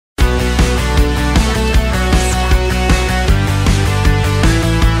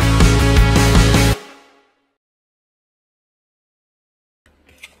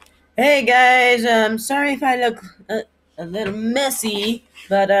Hey guys, sorry if I look a little messy,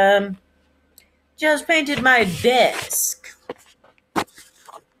 but just painted my desk.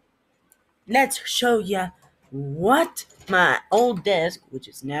 Let's show ya what my old desk, which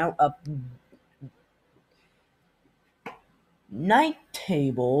is now a night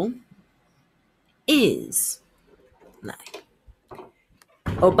table, is like.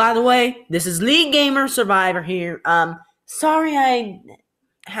 Oh, by the way, this is Leegamer Survivor here. Sorry I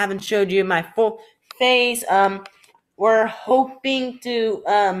haven't showed you my full face. We're hoping to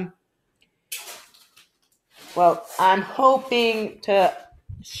I'm hoping to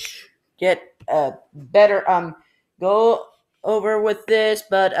get a better go over with this,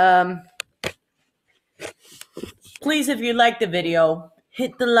 but please, if you like the video,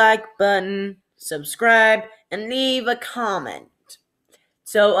 hit the like button, subscribe, and leave a comment.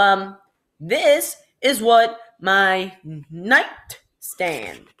 So this is what my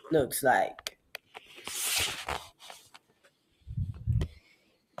nightstand looks like.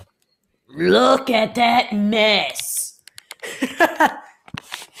 Look at that mess.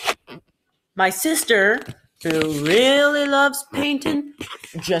 My sister, who really loves painting,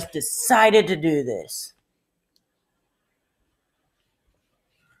 just decided to do this.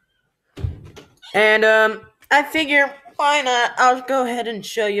 And I figure, why not? I'll go ahead and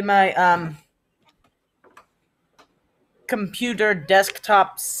show you my computer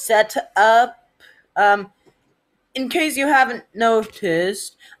desktop setup. In case you haven't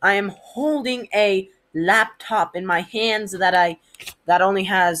noticed, I am holding a laptop in my hands that only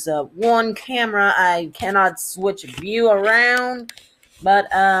has one camera. I cannot switch view around,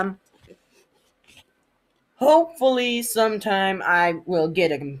 but hopefully sometime I will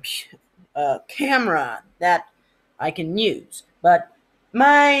get a camera that I can use. But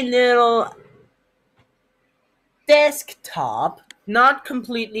my little desktop, not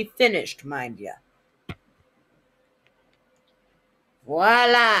completely finished, mind ya.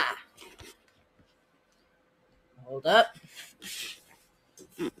 Voila! Hold up.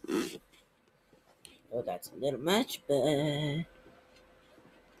 Oh, that's a little much, but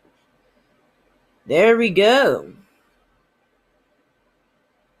there we go.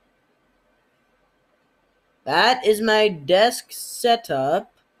 That is my desk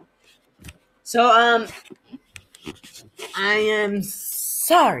setup. So, I am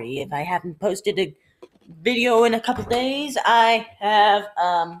sorry if I haven't posted a video in a couple days. I have,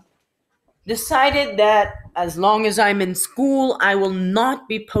 decided that as long as I'm in school, I will not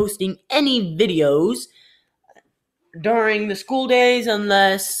be posting any videos during the school days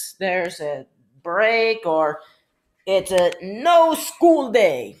unless there's a break or it's a no school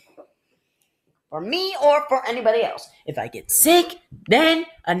day for me or for anybody else. If I get sick, then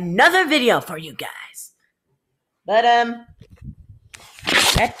another video for you guys. But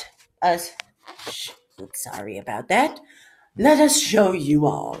let us sorry about that. Let us show you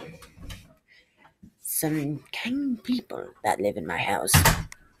all some kind people that live in my house.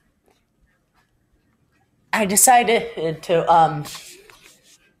 I decided to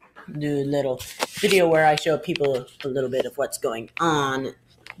do a little video where I show people a little bit of what's going on.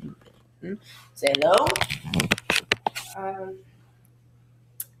 Say hello.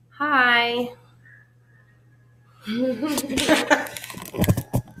 Hi.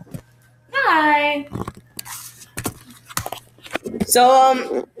 Hi.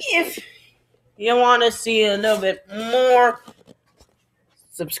 So if you want to see a little bit more,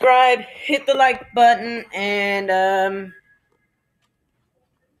 subscribe, hit the like button, and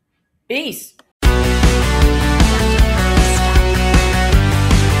peace.